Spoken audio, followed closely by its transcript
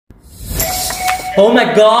Oh my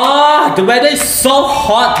god, the weather is so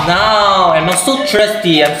hot now and I'm so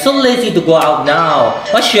thirsty. I'm so lazy to go out now.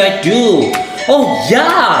 What should I do? Oh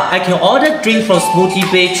yeah, I can order drink from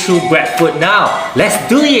Smoothie Bay through GrabFood now. Let's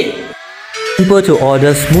do it! Simple to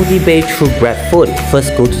order Smoothie Bay through GrabFood.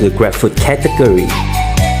 First go to the GrabFood category.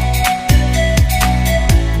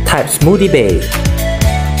 Type Smoothie Bay.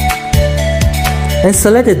 And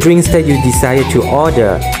select the drinks that you desire to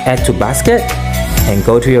order. Add to basket and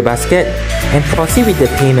go to your basket and proceed with the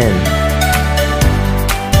payment.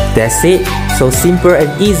 That's it, so simple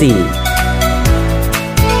and easy.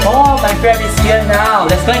 Oh, my Grab is here now.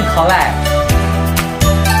 Let's go and collect.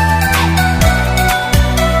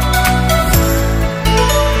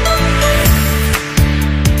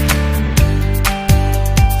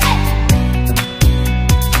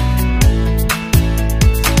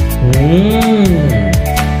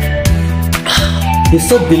 It's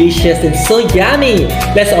so delicious and so yummy.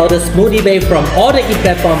 Let's order Smoothie Bay from all the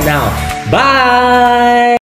e-platform now. Bye!